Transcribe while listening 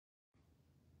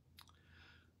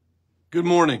Good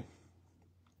morning,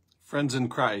 friends in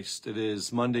Christ. It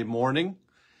is Monday morning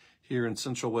here in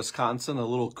central Wisconsin, a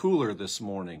little cooler this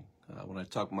morning. When I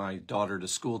took my daughter to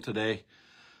school today,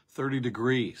 30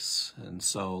 degrees, and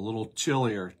so a little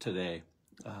chillier today.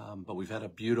 But we've had a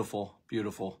beautiful,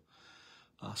 beautiful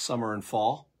summer and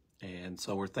fall, and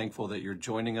so we're thankful that you're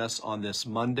joining us on this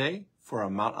Monday for our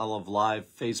Mount Olive Live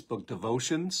Facebook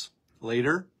devotions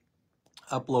later,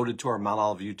 uploaded to our Mount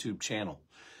Olive YouTube channel.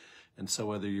 And so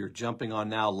whether you're jumping on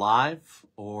now live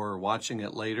or watching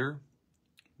it later,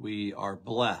 we are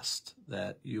blessed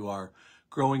that you are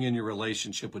growing in your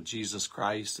relationship with Jesus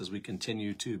Christ as we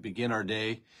continue to begin our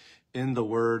day in the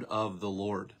Word of the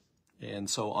Lord. And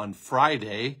so on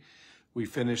Friday, we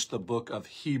finished the book of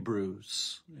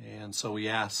Hebrews. And so we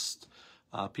asked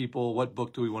people, what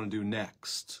book do we want to do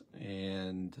next?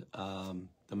 And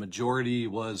the majority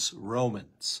was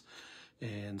Romans.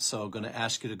 And so I'm going to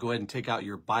ask you to go ahead and take out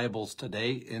your Bibles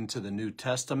today into the New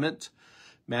Testament.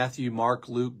 Matthew, Mark,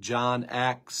 Luke, John,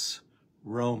 Acts,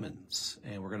 Romans.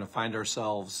 And we're going to find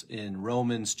ourselves in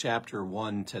Romans chapter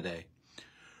 1 today.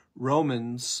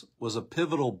 Romans was a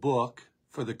pivotal book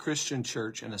for the Christian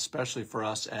church and especially for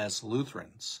us as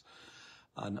Lutherans.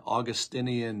 An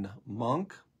Augustinian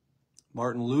monk,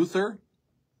 Martin Luther,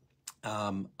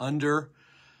 under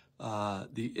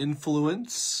the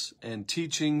influence and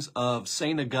teachings of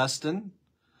St. Augustine,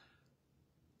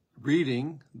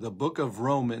 reading the book of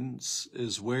Romans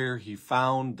is where he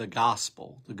found the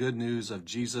gospel, the good news of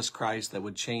Jesus Christ that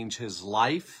would change his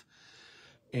life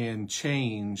and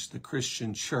change the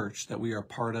Christian church that we are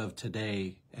part of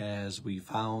today as we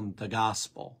found the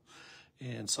gospel.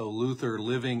 And so Luther,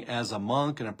 living as a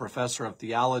monk and a professor of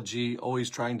theology,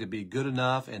 always trying to be good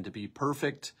enough and to be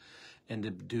perfect, and to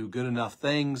do good enough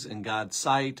things in God's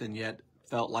sight, and yet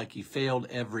felt like he failed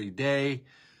every day.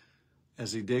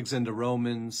 As he digs into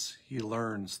Romans, he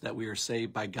learns that we are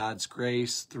saved by God's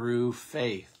grace through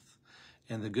faith.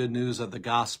 And the good news of the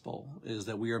gospel is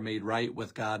that we are made right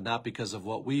with God, not because of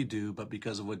what we do, but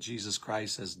because of what Jesus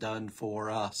Christ has done for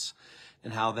us,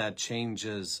 and how that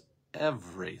changes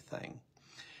everything.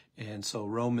 And so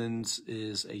Romans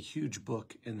is a huge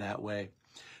book in that way.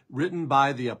 Written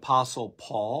by the Apostle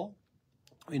Paul.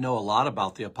 We know a lot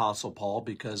about the Apostle Paul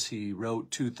because he wrote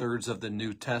 2/3 of the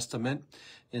New Testament,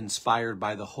 inspired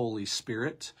by the Holy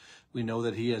Spirit. We know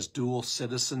that he has dual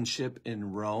citizenship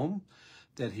in Rome,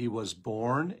 that he was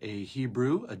born a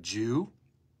Hebrew, a Jew,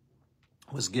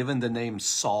 was given the name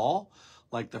Saul,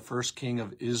 like the first king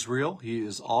of Israel. He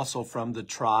is also from the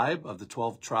tribe of the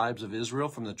 12 tribes of Israel,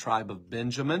 from the tribe of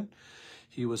Benjamin.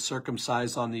 He was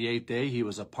circumcised on the 8th day. He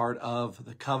was a part of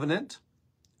the covenant,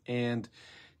 and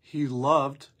he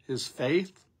loved his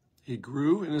faith. He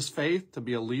grew in his faith to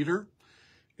be a leader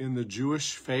in the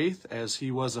Jewish faith as he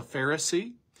was a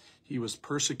Pharisee. He was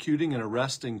persecuting and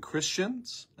arresting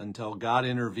Christians until God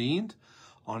intervened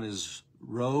on his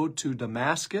road to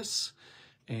Damascus.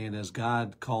 And as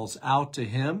God calls out to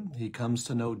him, he comes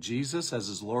to know Jesus as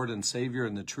his Lord and Savior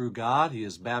and the true God. He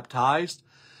is baptized,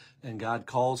 and God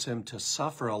calls him to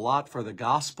suffer a lot for the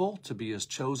gospel, to be his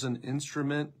chosen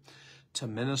instrument to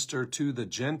minister to the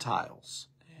Gentiles.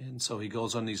 And so he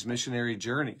goes on these missionary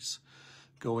journeys,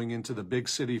 going into the big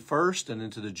city first and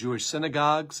into the Jewish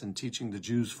synagogues and teaching the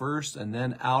Jews first, and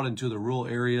then out into the rural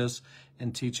areas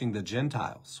and teaching the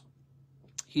Gentiles.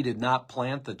 He did not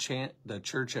plant the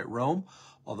church at Rome,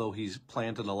 although he's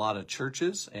planted a lot of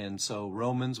churches. And so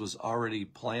Romans was already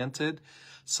planted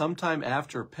sometime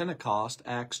after Pentecost,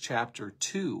 Acts chapter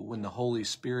 2, when the Holy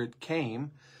Spirit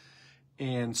came.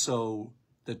 And so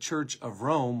the Church of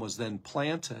Rome was then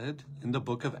planted in the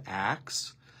book of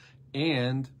Acts,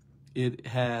 and it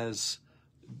has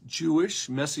Jewish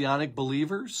Messianic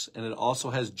believers, and it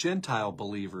also has Gentile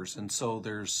believers. And so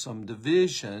there's some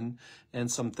division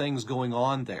and some things going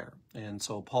on there. And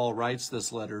so Paul writes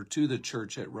this letter to the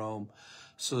church at Rome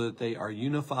so that they are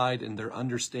unified in their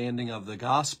understanding of the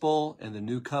gospel and the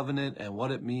new covenant and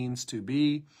what it means to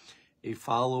be a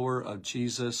follower of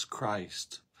Jesus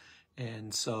Christ.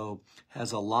 And so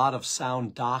has a lot of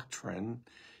sound doctrine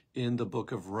in the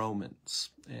book of Romans.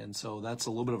 And so that's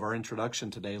a little bit of our introduction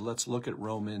today. Let's look at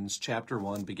Romans chapter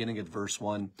 1, beginning at verse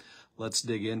 1. Let's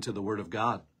dig into the Word of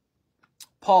God.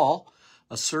 Paul,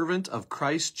 a servant of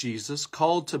Christ Jesus,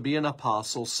 called to be an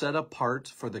apostle, set apart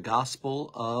for the gospel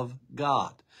of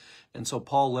God. And so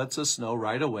Paul lets us know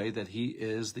right away that he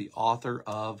is the author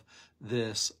of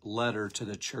this letter to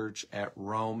the church at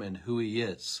Rome and who he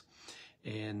is.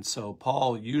 And so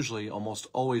Paul usually almost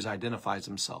always identifies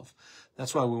himself.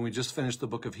 That's why when we just finished the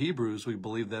book of Hebrews, we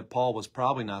believe that Paul was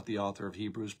probably not the author of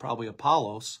Hebrews, probably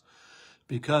Apollos,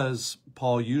 because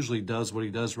Paul usually does what he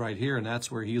does right here, and that's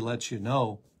where he lets you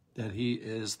know that he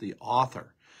is the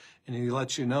author. And he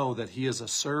lets you know that he is a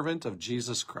servant of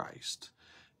Jesus Christ.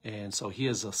 And so he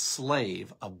is a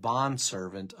slave, a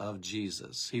bondservant of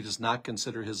Jesus. He does not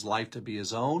consider his life to be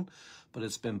his own, but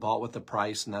it's been bought with a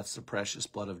price, and that's the precious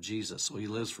blood of Jesus. So he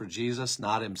lives for Jesus,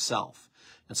 not himself.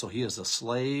 And so he is a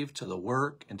slave to the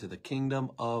work and to the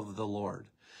kingdom of the Lord.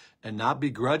 And not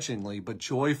begrudgingly, but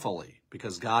joyfully,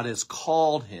 because God has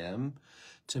called him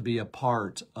to be a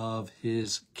part of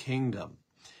his kingdom.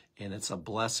 And it's a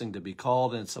blessing to be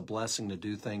called, and it's a blessing to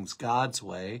do things God's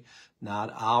way,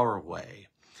 not our way.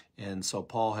 And so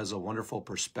Paul has a wonderful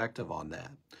perspective on that.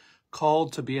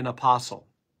 Called to be an apostle.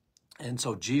 And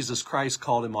so Jesus Christ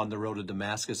called him on the road to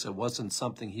Damascus. It wasn't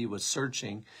something he was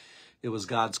searching. It was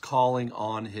God's calling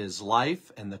on his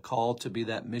life and the call to be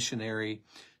that missionary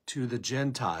to the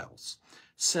Gentiles,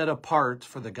 set apart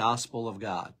for the gospel of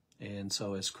God. And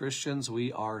so as Christians,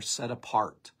 we are set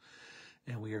apart.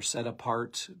 And we are set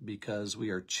apart because we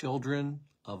are children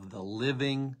of the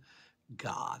living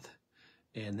God.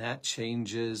 And that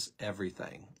changes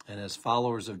everything. And as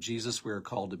followers of Jesus, we are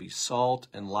called to be salt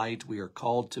and light. We are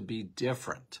called to be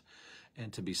different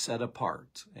and to be set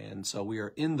apart. And so we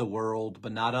are in the world,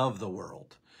 but not of the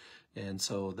world. And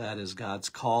so that is God's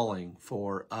calling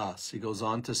for us. He goes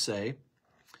on to say,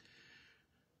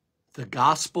 the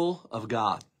gospel of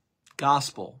God.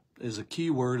 Gospel is a key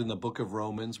word in the book of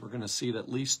Romans. We're going to see it at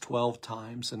least 12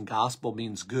 times. And gospel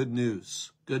means good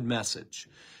news, good message.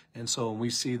 And so when we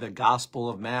see the gospel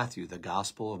of Matthew, the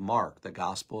gospel of Mark, the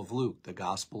gospel of Luke, the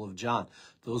gospel of John,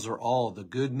 those are all the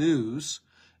good news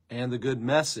and the good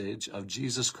message of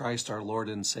Jesus Christ, our Lord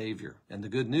and Savior. And the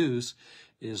good news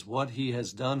is what he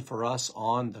has done for us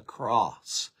on the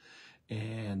cross.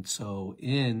 And so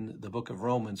in the book of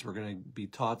Romans, we're going to be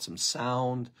taught some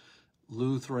sound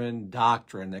Lutheran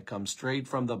doctrine that comes straight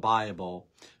from the Bible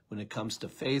when it comes to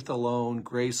faith alone,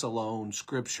 grace alone,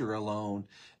 scripture alone,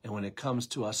 and when it comes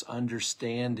to us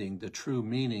understanding the true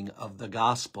meaning of the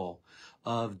gospel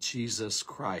of Jesus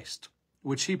Christ,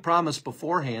 which he promised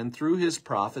beforehand through his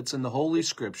prophets in the Holy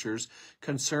Scriptures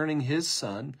concerning his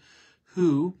Son,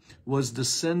 who was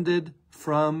descended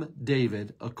from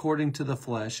David according to the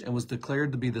flesh and was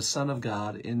declared to be the Son of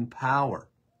God in power,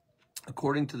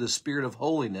 according to the Spirit of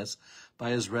holiness,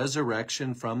 by his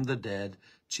resurrection from the dead,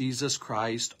 Jesus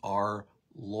Christ our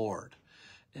Lord.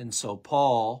 And so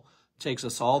Paul takes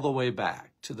us all the way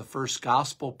back to the first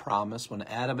gospel promise when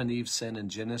Adam and Eve sinned in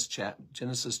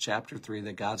Genesis chapter 3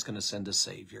 that God's going to send a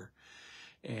Savior.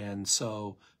 And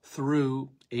so through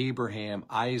Abraham,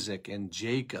 Isaac, and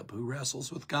Jacob, who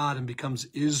wrestles with God and becomes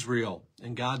Israel,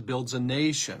 and God builds a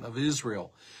nation of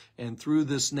Israel. And through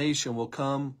this nation will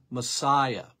come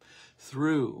Messiah,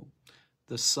 through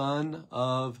the son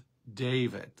of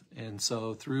David. And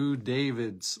so through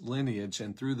David's lineage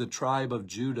and through the tribe of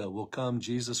Judah will come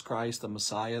Jesus Christ, the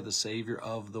Messiah, the Savior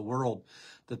of the world,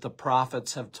 that the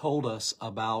prophets have told us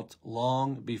about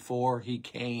long before he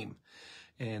came.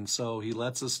 And so he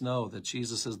lets us know that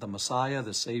Jesus is the Messiah,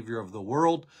 the Savior of the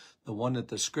world, the one that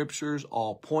the scriptures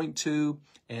all point to,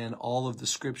 and all of the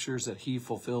scriptures that he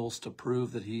fulfills to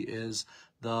prove that he is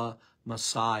the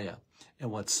Messiah. And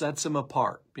what sets him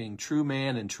apart, being true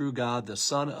man and true God, the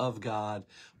Son of God,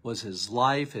 was his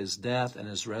life, his death, and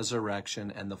his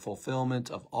resurrection, and the fulfillment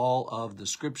of all of the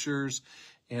scriptures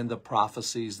and the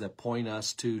prophecies that point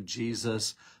us to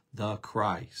Jesus the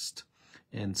Christ.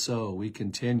 And so we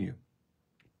continue.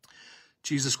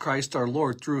 Jesus Christ our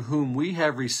Lord, through whom we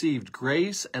have received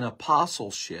grace and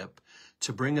apostleship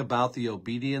to bring about the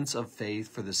obedience of faith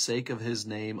for the sake of his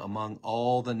name among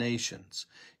all the nations,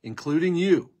 including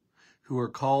you, who are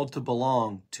called to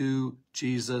belong to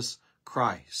Jesus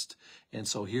Christ. And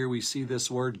so here we see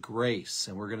this word grace,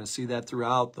 and we're going to see that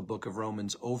throughout the book of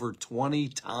Romans over 20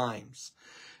 times.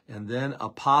 And then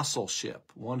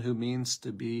apostleship, one who means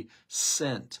to be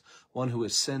sent, one who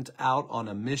is sent out on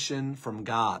a mission from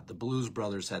God. The Blues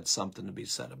Brothers had something to be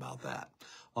said about that,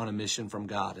 on a mission from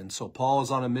God. And so Paul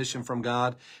is on a mission from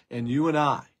God, and you and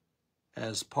I,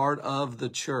 as part of the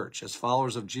church, as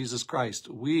followers of Jesus Christ,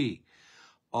 we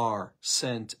are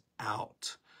sent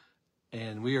out.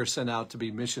 And we are sent out to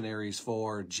be missionaries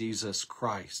for Jesus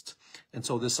Christ. And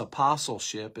so this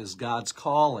apostleship is God's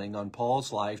calling on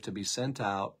Paul's life to be sent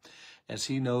out as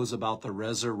he knows about the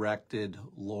resurrected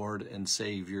Lord and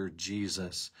Savior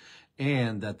Jesus.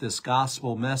 And that this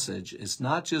gospel message is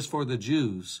not just for the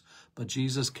Jews, but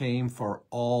Jesus came for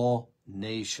all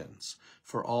nations,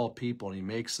 for all people. And he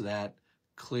makes that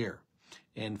clear.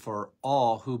 And for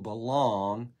all who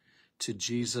belong to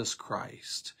Jesus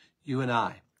Christ. You and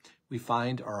I, We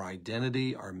find our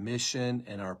identity, our mission,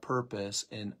 and our purpose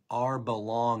in our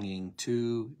belonging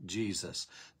to Jesus,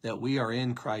 that we are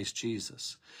in Christ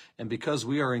Jesus. And because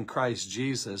we are in Christ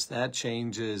Jesus, that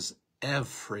changes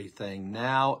everything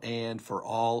now and for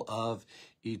all of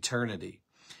eternity.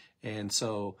 And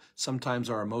so sometimes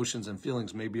our emotions and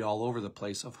feelings may be all over the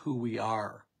place of who we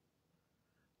are.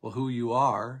 Well, who you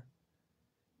are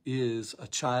is a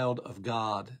child of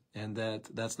God, and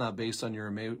that's not based on your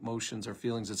emotions or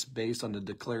feelings. It's based on the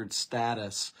declared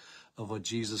status of what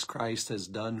Jesus Christ has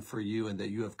done for you, and that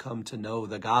you have come to know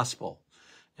the gospel,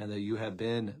 and that you have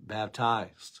been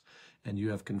baptized, and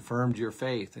you have confirmed your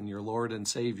faith in your Lord and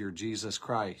Savior, Jesus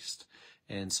Christ.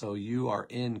 And so you are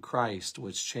in Christ,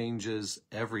 which changes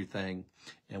everything,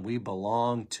 and we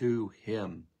belong to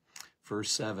him.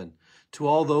 Verse 7, to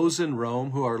all those in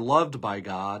Rome who are loved by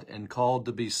God and called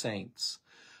to be saints.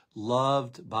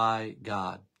 Loved by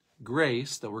God.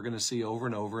 Grace, that we're going to see over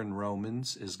and over in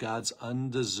Romans, is God's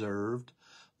undeserved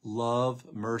love,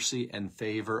 mercy, and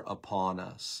favor upon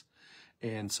us.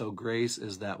 And so grace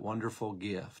is that wonderful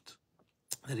gift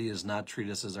that he does not treat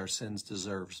us as our sins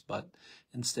deserves, but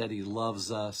instead he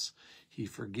loves us, he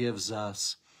forgives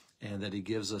us, and that he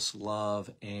gives us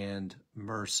love and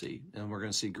mercy. And we're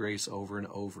going to see grace over and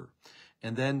over.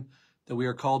 And then that we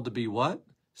are called to be what?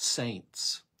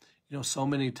 Saints. You know, so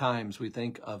many times we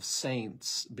think of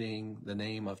saints being the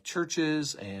name of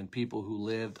churches and people who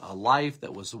lived a life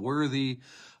that was worthy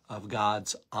of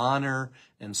God's honor.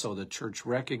 And so the church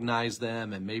recognized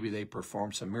them, and maybe they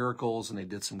performed some miracles and they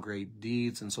did some great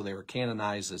deeds, and so they were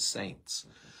canonized as saints.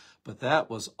 But that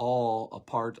was all a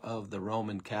part of the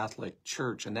Roman Catholic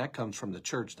Church, and that comes from the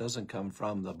church, doesn't come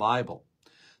from the Bible.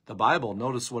 The Bible,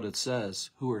 notice what it says,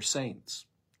 who are saints?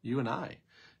 You and I.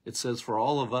 It says, for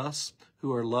all of us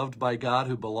who are loved by God,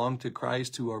 who belong to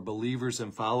Christ, who are believers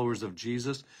and followers of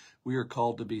Jesus, we are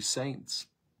called to be saints.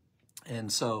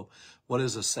 And so, what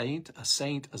is a saint? A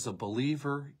saint is a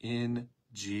believer in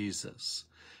Jesus.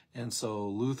 And so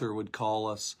Luther would call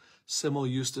us simul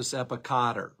justus et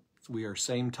peccator. We are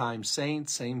same time saint,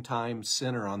 same time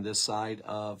sinner on this side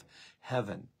of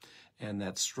heaven. And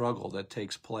that struggle that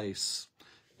takes place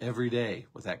every day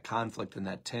with that conflict and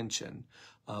that tension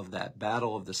of that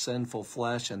battle of the sinful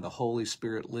flesh and the Holy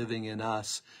Spirit living in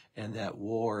us, and that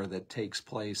war that takes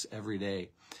place every day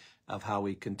of how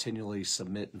we continually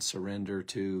submit and surrender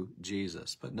to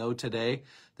Jesus. But know today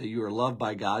that you are loved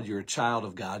by God, you're a child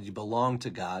of God, you belong to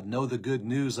God. Know the good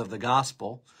news of the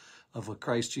gospel of what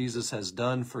Christ Jesus has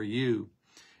done for you,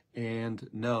 and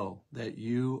know that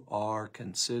you are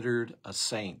considered a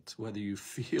saint. Whether you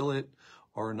feel it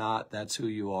or not, that's who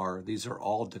you are. These are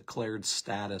all declared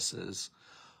statuses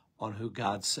on who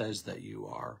God says that you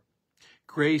are.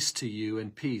 Grace to you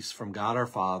and peace from God our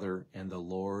Father and the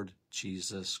Lord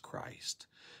Jesus Christ.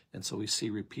 And so we see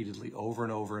repeatedly over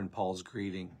and over in Paul's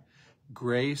greeting,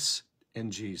 grace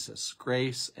and Jesus,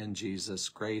 grace and Jesus,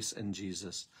 grace and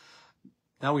Jesus.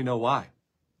 Now we know why.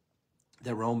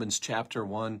 That Romans chapter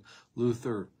 1,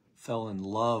 Luther fell in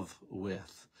love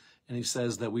with. And he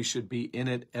says that we should be in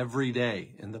it every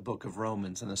day in the book of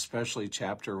Romans, and especially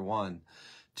chapter 1,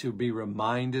 to be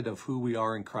reminded of who we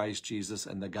are in Christ Jesus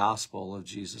and the gospel of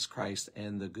Jesus Christ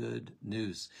and the good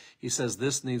news. He says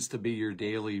this needs to be your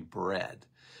daily bread.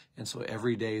 And so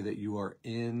every day that you are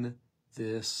in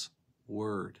this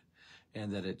word,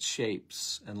 and that it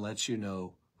shapes and lets you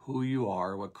know who you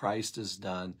are, what Christ has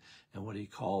done, and what he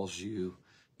calls you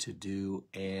to do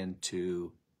and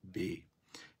to be.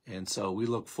 And so we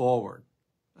look forward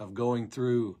of going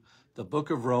through the book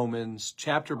of Romans,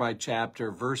 chapter by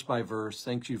chapter, verse by verse.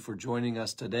 Thank you for joining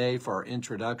us today for our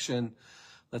introduction.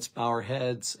 Let's bow our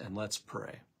heads and let's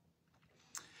pray.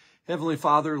 Heavenly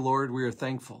Father, Lord, we are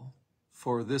thankful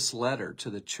for this letter to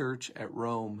the church at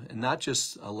Rome, and not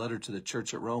just a letter to the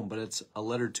church at Rome, but it's a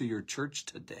letter to your church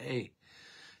today.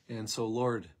 And so,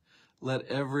 Lord, let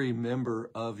every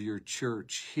member of your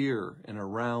church here and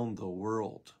around the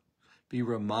world be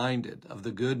reminded of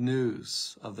the good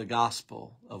news of the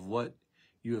gospel, of what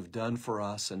you have done for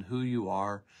us and who you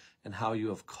are and how you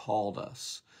have called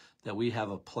us, that we have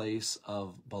a place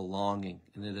of belonging,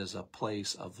 and it is a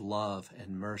place of love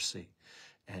and mercy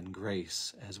and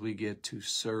grace as we get to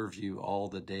serve you all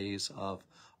the days of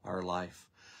our life.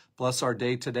 Bless our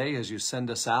day today as you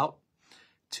send us out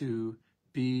to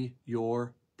be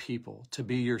your people, to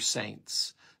be your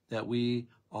saints, that we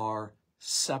are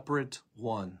separate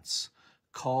ones,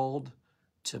 called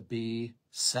to be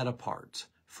set apart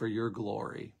for your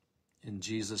glory. In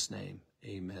Jesus' name,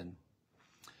 amen.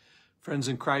 Friends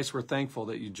in Christ, we're thankful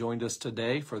that you joined us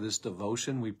today for this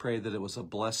devotion. We pray that it was a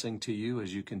blessing to you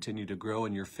as you continue to grow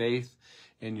in your faith,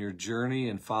 in your journey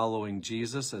in following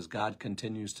Jesus, as God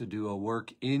continues to do a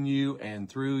work in you and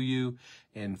through you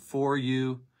and for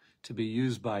you, to be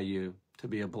used by you, to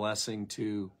be a blessing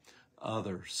to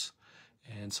others.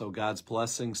 And so God's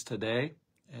blessings today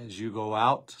as you go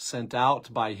out, sent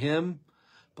out by Him,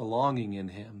 belonging in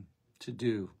Him to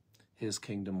do His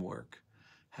kingdom work.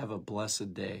 Have a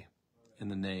blessed day. In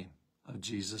the name of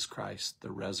Jesus Christ, the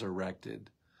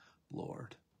resurrected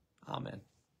Lord. Amen.